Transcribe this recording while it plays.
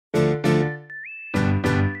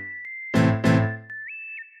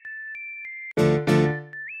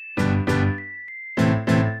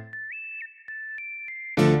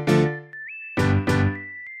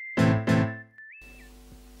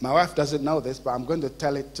My wife doesn't know this, but I'm going to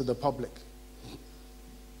tell it to the public.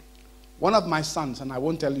 One of my sons, and I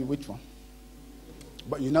won't tell you which one,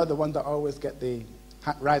 but you know the one that always get the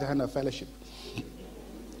right hand of fellowship.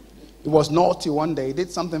 He was naughty one day. He did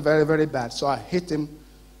something very, very bad. So I hit him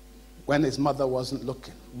when his mother wasn't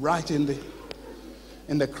looking, right in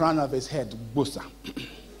the crown of his head, busa.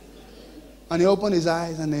 And he opened his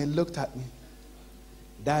eyes and he looked at me.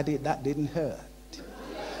 Daddy, that didn't hurt.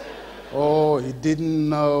 Oh, he didn't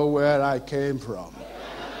know where I came from.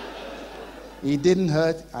 He didn't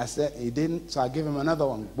hurt. I said he didn't, so I gave him another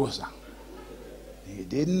one, busa. He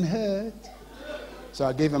didn't hurt. So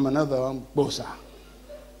I gave him another one, busa.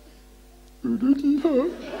 He didn't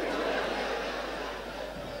hurt.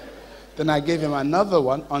 Then I gave him another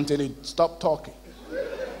one until he stopped talking.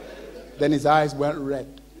 Then his eyes went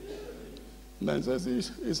red. And then he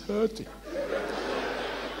says, he's hurting.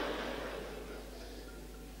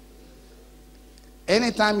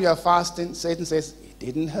 Anytime you're fasting, Satan says, it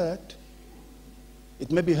didn't hurt.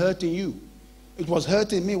 It may be hurting you. It was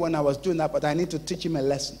hurting me when I was doing that, but I need to teach him a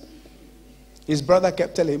lesson. His brother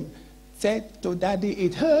kept telling him, say to daddy,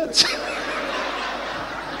 it hurts.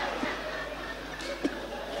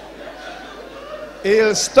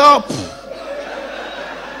 He'll stop.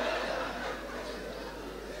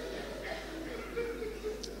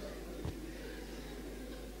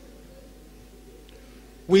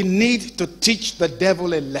 We need to teach the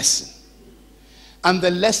devil a lesson. And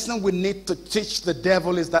the lesson we need to teach the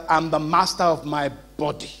devil is that I'm the master of my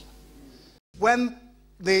body. When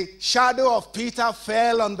the shadow of Peter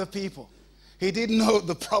fell on the people, he didn't know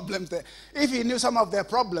the problems there. If he knew some of their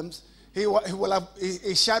problems,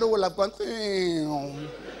 his shadow will have gone.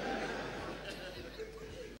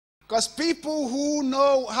 Because people who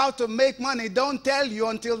know how to make money don't tell you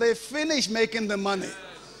until they finish making the money.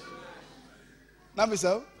 Not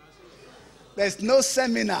so? There's no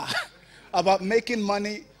seminar about making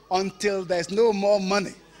money until there's no more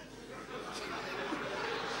money.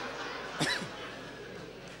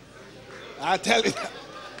 I tell you that.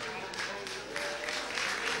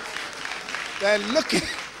 They're looking.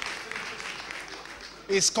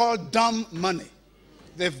 It's called dumb money.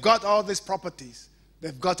 They've got all these properties.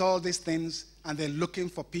 They've got all these things, and they're looking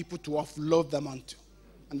for people to offload them onto.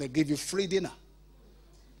 And they give you free dinner.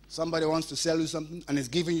 Somebody wants to sell you something, and is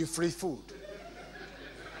giving you free food.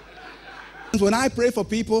 When I pray for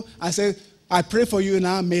people, I say, I pray for you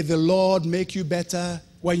now. May the Lord make you better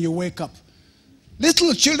when you wake up.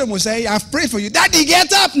 Little children will say, I've prayed for you. Daddy,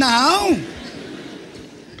 get up now.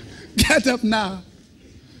 Get up now.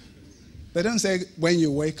 They don't say when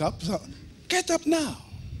you wake up. So, get up now.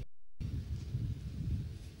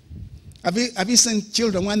 Have you seen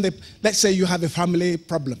children when they, let's say you have a family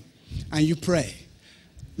problem and you pray,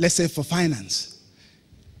 let's say for finance.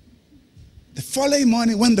 The following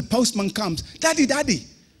morning when the postman comes, Daddy, Daddy,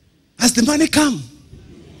 has the money come?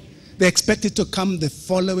 They expect it to come the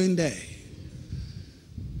following day.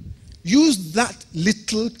 Use that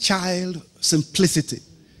little child simplicity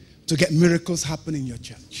to get miracles happen in your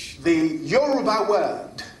church. The Yoruba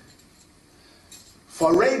word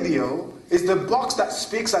for radio is the box that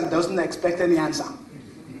speaks and doesn't expect any answer.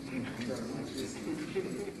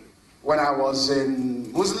 When I was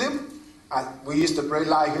in Muslim, we used to pray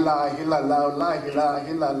la ilaha illallah, la ilaha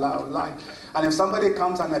illallah, la. And if somebody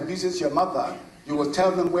comes and abuses your mother, you will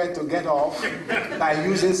tell them where to get off by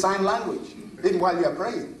using sign language, even while you are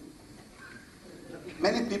praying.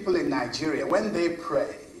 Many people in Nigeria, when they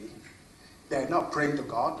pray, they're not praying to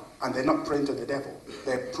God and they're not praying to the devil.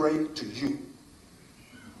 They're praying to you.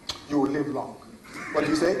 You will live long. What do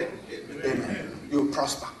you say? Amen. You will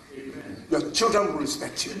prosper. Your children will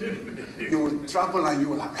respect you. You will travel and you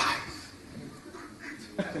will arrive.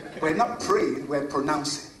 We're not praying, we're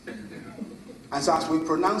pronouncing. And so as we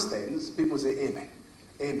pronounce things, people say amen,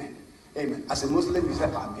 amen, amen. As a Muslim, we say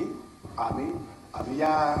Amin, Amin, Amin,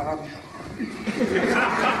 Ya Rabbi.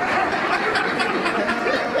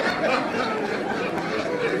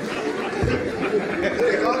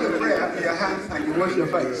 Take all the prayer in your hands and you wash your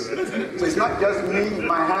face. So it's not just me,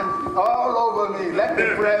 my hand, all over me. Let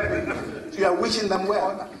the prayer be. So you are wishing them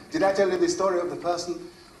well. Did I tell you the story of the person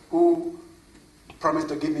who promised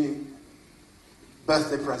to give me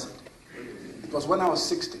birthday present? It was when I was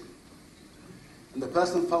 16. And the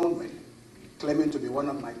person phoned me, claiming to be one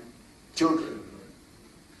of my children.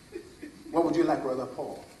 What would you like, Brother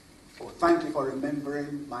Paul? Oh, thank you for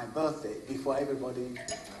remembering my birthday before everybody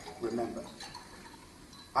remembered.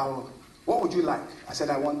 What would you like? I said,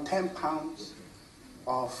 I want 10 pounds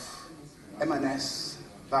of M&S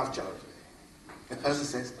voucher. The person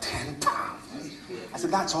says, 10 pounds. I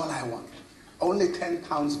said, that's all I want. Only 10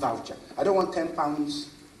 pounds voucher. I don't want 10 pounds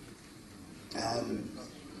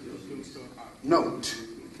note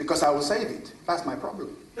because I will save it. That's my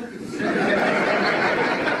problem.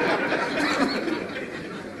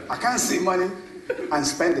 I can't see money and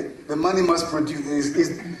spend it. The money must produce.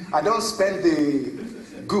 I don't spend the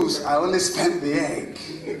goose, I only spend the egg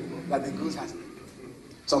that the goose has.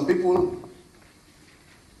 Some people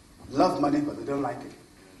love money, but they don't like it.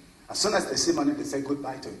 As soon as they see money, they say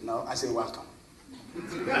goodbye to it. No, I say welcome.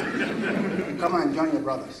 Come and join your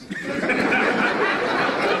brothers.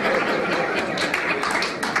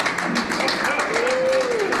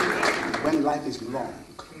 When life is long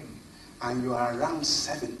and you are around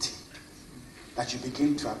 70, that you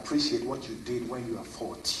begin to appreciate what you did when you are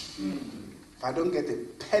 40. If I don't get a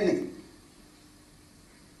penny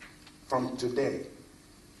from today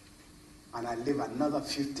and I live another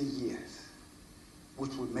 50 years,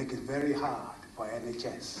 which would make it very hard for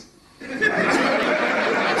NHS.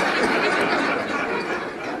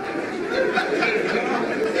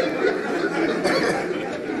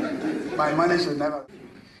 My money should never.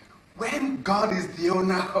 When God is the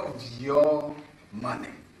owner of your money,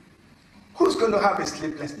 who's going to have a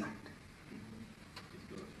sleepless night?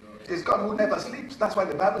 It's God who never sleeps. That's why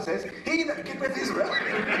the Bible says, He that keepeth Israel.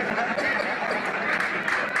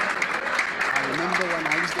 I remember when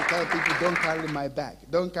I used to tell people, don't carry my bag,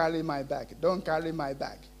 don't carry my bag, don't carry my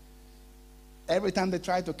bag. Every time they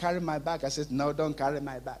tried to carry my bag, I said, no, don't carry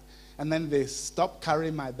my bag. And then they stopped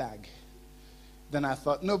carrying my bag. Then I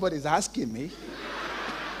thought, nobody's asking me.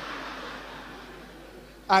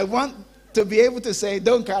 I want to be able to say,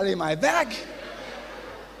 don't carry my bag.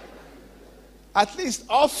 At least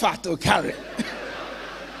offer to carry.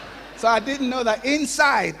 So I didn't know that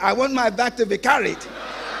inside, I want my bag to be carried.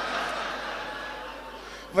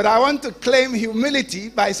 But I want to claim humility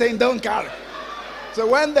by saying, don't carry. So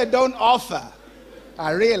when they don't offer,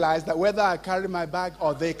 I realize that whether I carry my bag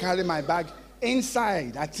or they carry my bag,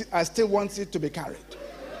 inside, I still want it to be carried.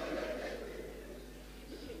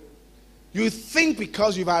 You think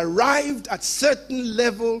because you've arrived at certain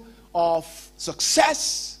level of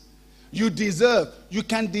success, you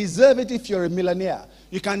can deserve it if you're a millionaire.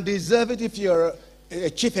 You can deserve it if you're a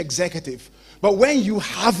chief executive. But when you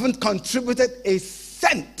haven't contributed a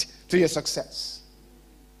cent to your success,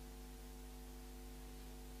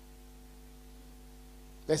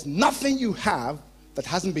 there's nothing you have that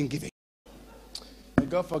hasn't been given. May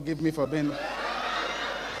God forgive me for being...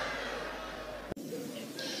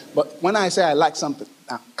 But when I say I like something,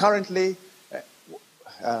 currently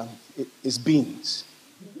it's beans.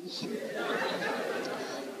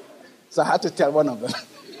 So I had to tell one of them,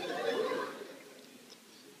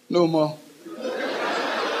 no more.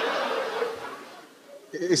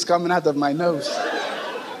 It's coming out of my nose.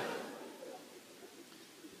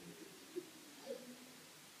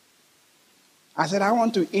 I said, I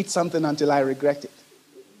want to eat something until I regret it.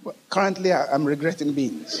 But currently, I'm regretting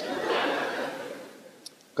beans.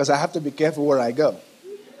 Because I have to be careful where I go.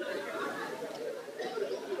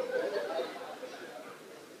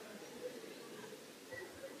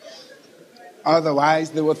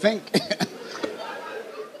 Otherwise, they will think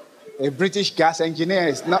a British gas engineer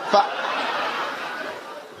is not far.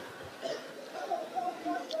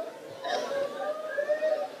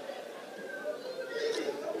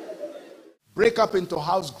 Break up into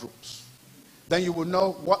house groups. Then you will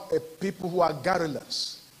know what people who are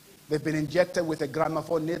garrulous. They've been injected with a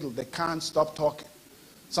gramophone needle. They can't stop talking.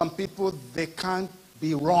 Some people, they can't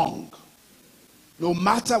be wrong. No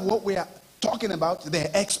matter what we are talking about,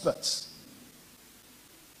 they're experts.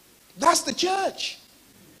 That's the church.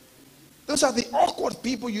 Those are the awkward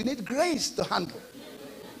people you need grace to handle.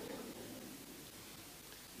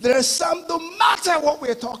 There are some, no matter what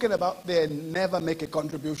we're talking about, they never make a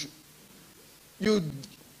contribution. You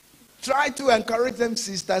try to encourage them,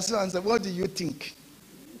 sisters, and say, what do you think?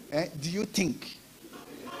 Do you think?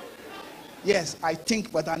 Yes, I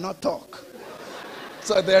think, but I not talk.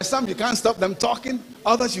 So there are some you can't stop them talking,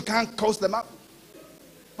 others you can't coach them up.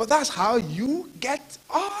 But that's how you get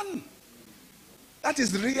on. That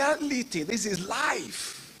is reality. This is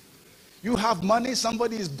life. You have money,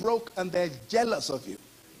 somebody is broke, and they're jealous of you.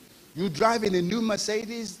 You drive in a new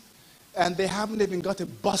Mercedes, and they haven't even got a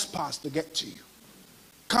bus pass to get to you.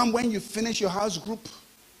 Come when you finish your house group,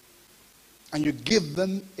 and you give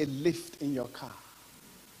them a lift in your car.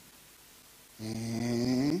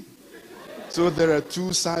 So there are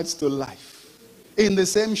two sides to life. In the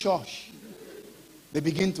same church, they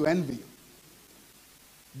begin to envy you.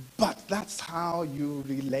 But that's how you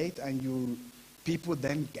relate, and people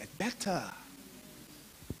then get better.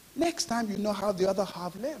 Next time you know how the other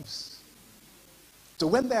half lives. So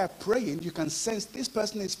when they are praying, you can sense this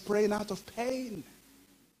person is praying out of pain.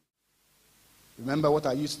 Remember what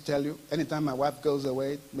I used to tell you? Anytime my wife goes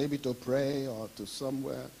away, maybe to pray or to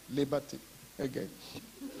somewhere, liberty, again.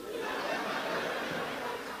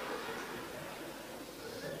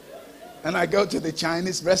 And I go to the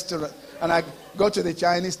Chinese restaurant, and I go to the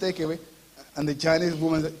Chinese takeaway, and the Chinese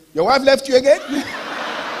woman says, your wife left you again?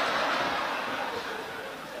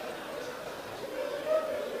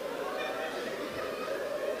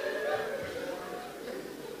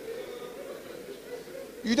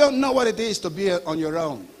 You don't know what it is to be on your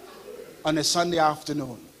own on a Sunday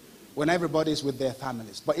afternoon when everybody's with their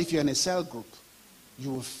families. But if you're in a cell group,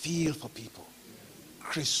 you will feel for people.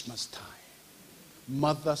 Christmas time,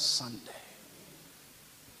 Mother's Sunday.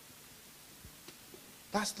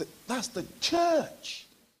 That's the church.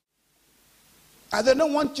 And they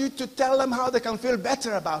don't want you to tell them how they can feel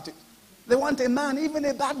better about it. They want a man, even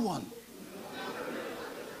a bad one.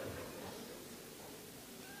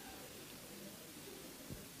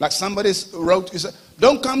 Like somebody wrote, he said,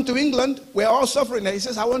 don't come to England, we're all suffering. And he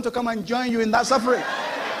says, I want to come and join you in that suffering.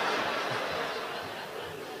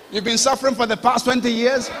 You've been suffering for the past 20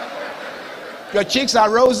 years. Your cheeks are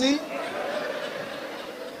rosy.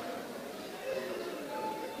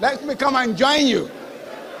 Let me come and join you.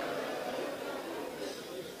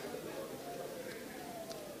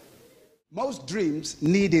 Most dreams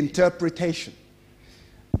need interpretation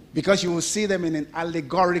because you will see them in an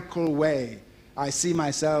allegorical way. I see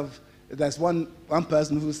myself, there's one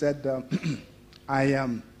person who said, I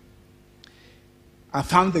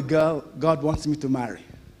found the girl God wants me to marry.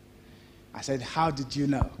 I said, how did you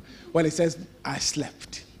know? Well, he says, I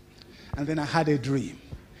slept. And then I had a dream.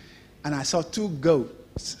 And I saw two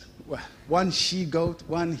goats. One she-goat,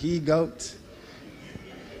 one he-goat.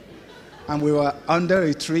 And we were under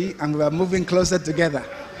a tree and we were moving closer together.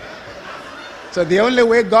 So the only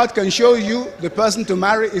way God can show you the person to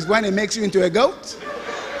marry is when he makes you into a goat.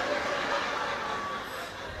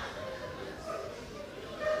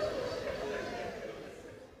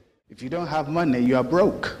 If you don't have money, you are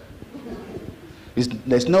broke.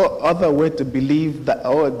 There's no other way to believe that,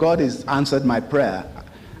 oh, God has answered my prayer.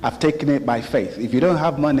 I've taken it by faith. If you don't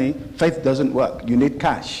have money, faith doesn't work. You need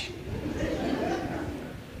cash.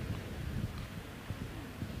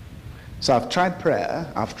 So I've tried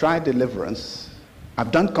prayer, I've tried deliverance,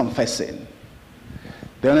 I've done confessing.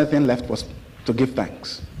 The only thing left was to give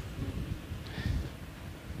thanks.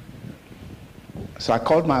 So I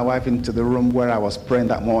called my wife into the room where I was praying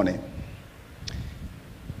that morning.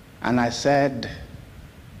 And I said,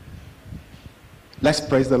 let's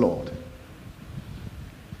praise the Lord.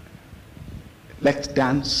 Let's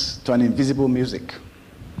dance to an invisible music.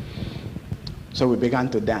 So we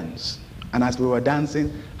began to dance. And as we were dancing,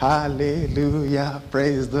 hallelujah,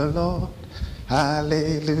 praise the Lord.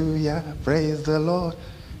 Hallelujah, praise the Lord.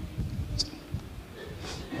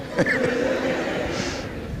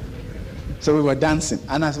 So we were dancing.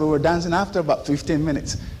 And as we were dancing, after about 15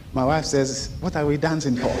 minutes, my wife says, what are we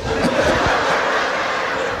dancing for?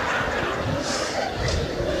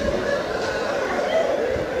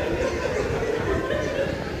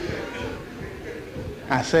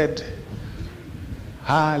 I said,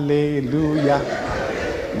 hallelujah,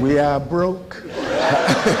 we are broke.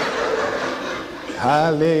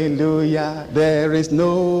 Hallelujah, there is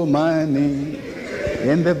no money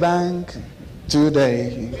in the bank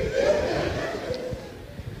today.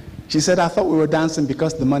 She said, I thought we were dancing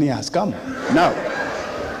because the money has come. No.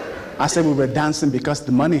 I said we were dancing because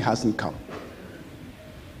the money hasn't come.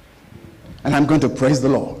 And I'm going to praise the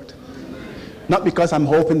Lord. Not because I'm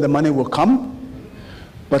hoping the money will come,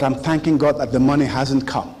 but I'm thanking God that the money hasn't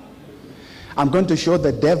come. I'm going to show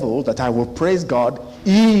the devil that I will praise God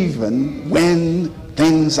even when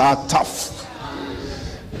things are tough.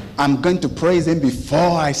 I'm going to praise him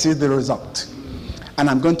before I see the result. And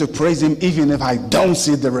I'm going to praise him even if I don't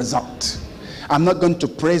see the result. I'm not going to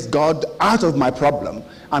praise God out of my problem.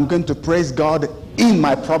 I'm going to praise God in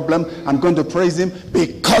my problem. I'm going to praise him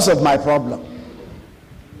because of my problem.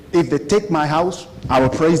 If they take my house, I will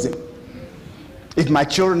praise him. If my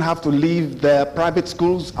children have to leave their private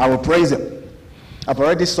schools, I will praise him. I've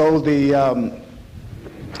already sold the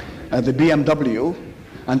BMW,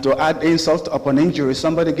 and to add insult upon injury,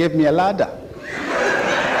 somebody gave me a ladder.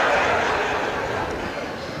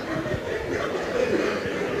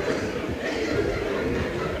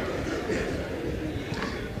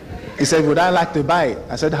 He said, would I like to buy it?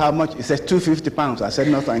 I said, how much? He said, £250. I said,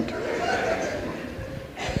 no, thank you.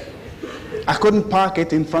 I couldn't park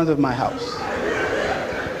it in front of my house.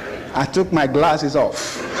 I took my glasses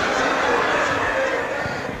off.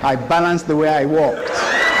 I balanced the way I walked.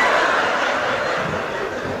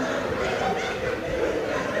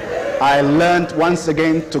 I learned once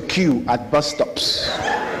again to queue at bus stops.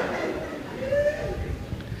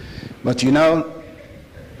 But you know,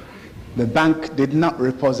 the bank did not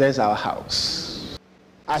repossess our house.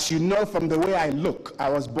 As you know from the way I look, I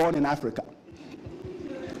was born in Africa.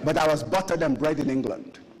 But I was buttered and bred in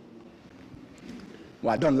England.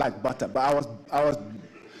 Well, I don't like butter, but I was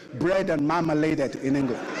bred and marmaladed in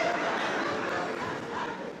England.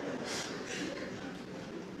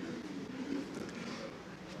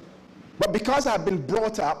 But because I've been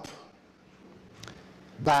brought up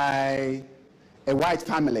by a white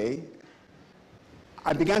family,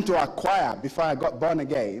 I began to acquire, before I got born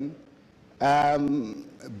again,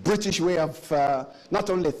 British way of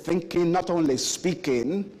not only thinking, not only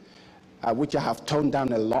speaking, which I have toned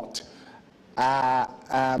down a lot,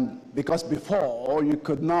 because before you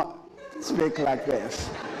could not speak like this.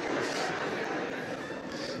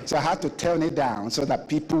 So I had to tone it down so that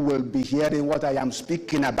people will be hearing what I am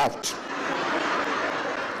speaking about.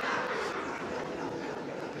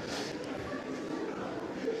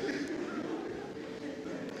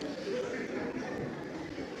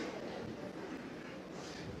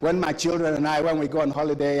 When my children and I, when we go on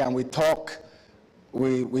holiday and we talk,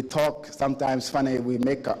 we talk sometimes funny, we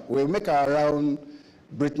make our own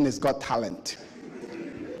Britain's Got Talent.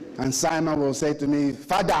 And Simon will say to me,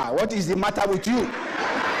 "Father, what is the matter with you?"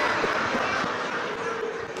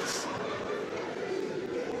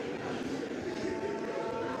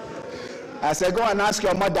 I say, "Go and ask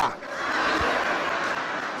your mother."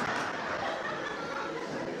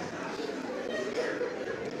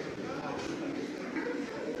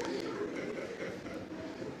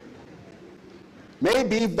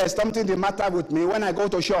 Maybe if there's something the matter with me, when I go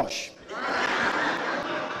to church,